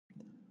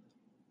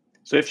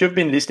So if you've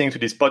been listening to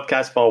this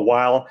podcast for a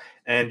while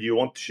and you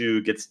want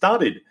to get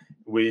started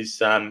with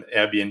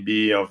Airbnb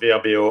or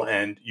VRBO,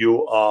 and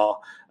you are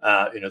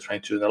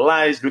trying to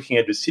analyze, looking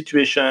at the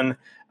situation,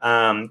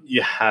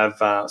 you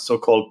have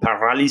so-called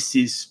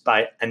paralysis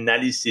by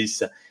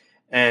analysis,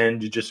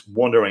 and you're just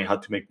wondering how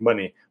to make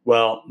money.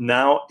 Well,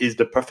 now is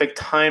the perfect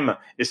time,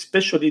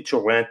 especially to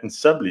rent and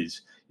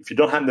sublease. If you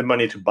don't have the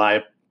money to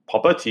buy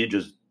property,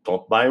 just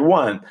don't buy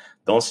one.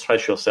 Don't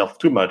stress yourself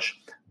too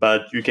much,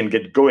 but you can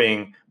get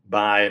going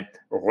by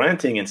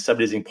renting and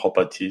subleasing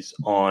properties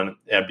on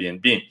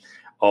Airbnb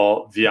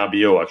or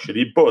VRBO,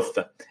 actually both.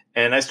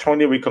 And I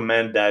strongly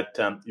recommend that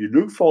you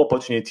look for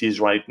opportunities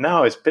right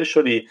now,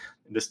 especially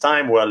in this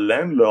time where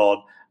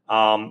landlords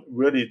are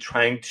really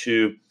trying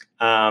to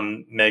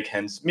make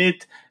ends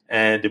meet,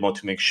 and they want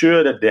to make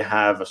sure that they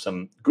have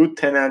some good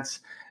tenants.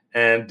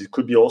 And it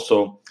could be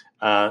also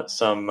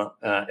some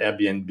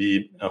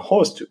Airbnb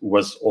host who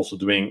was also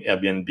doing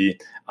Airbnb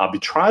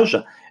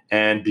arbitrage.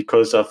 And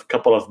because of a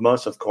couple of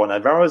months of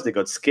coronavirus, they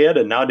got scared,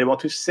 and now they want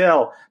to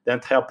sell the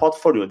entire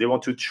portfolio. They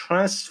want to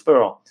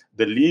transfer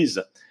the lease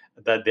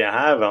that they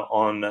have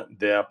on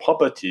their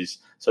properties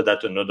so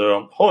that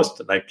another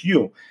host like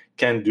you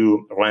can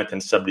do rent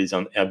and sublease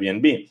on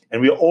Airbnb.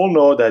 And we all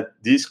know that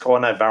this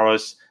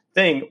coronavirus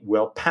thing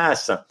will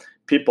pass.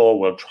 People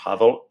will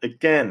travel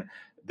again.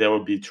 There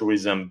will be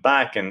tourism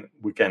back, and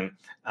we can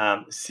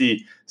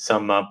see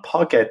some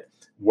pocket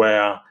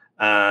where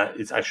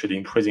it's actually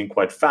increasing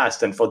quite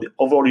fast. And for the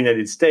overall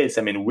United States,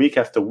 week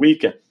after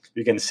week,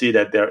 you can see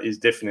that there is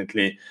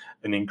definitely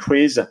an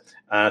increase,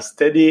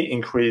 steady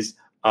increase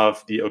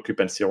of the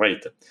occupancy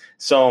rate.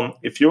 So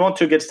if you want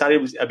to get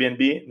started with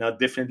Airbnb, now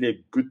definitely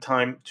a good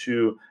time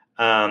to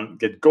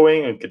get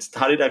going and get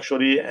started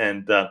actually,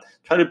 and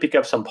try to pick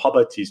up some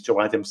properties to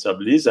rent and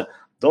sublease.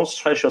 Don't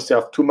stress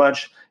yourself too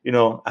much,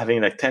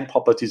 having like 10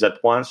 properties at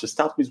once. Just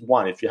start with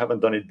one if you haven't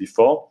done it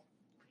before.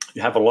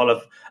 You have a lot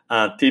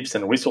of tips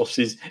and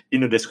resources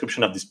in the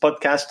description of this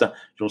podcast.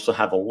 You also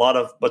have a lot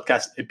of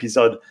podcast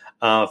episodes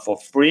for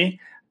free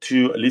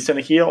to listen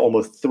here,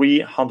 almost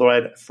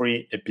 300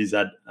 free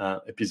episode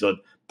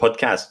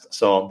podcasts.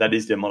 So that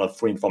is the amount of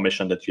free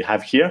information that you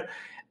have here.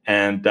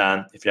 And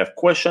if you have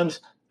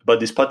questions about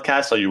this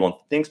podcast or you want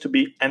things to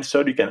be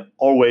answered, you can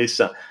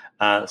always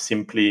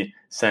simply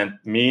send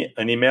me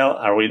an email.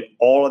 I read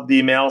all of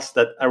the emails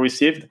that I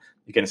received.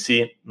 You can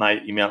see my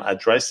email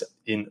address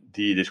in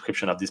the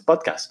description of this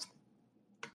podcast.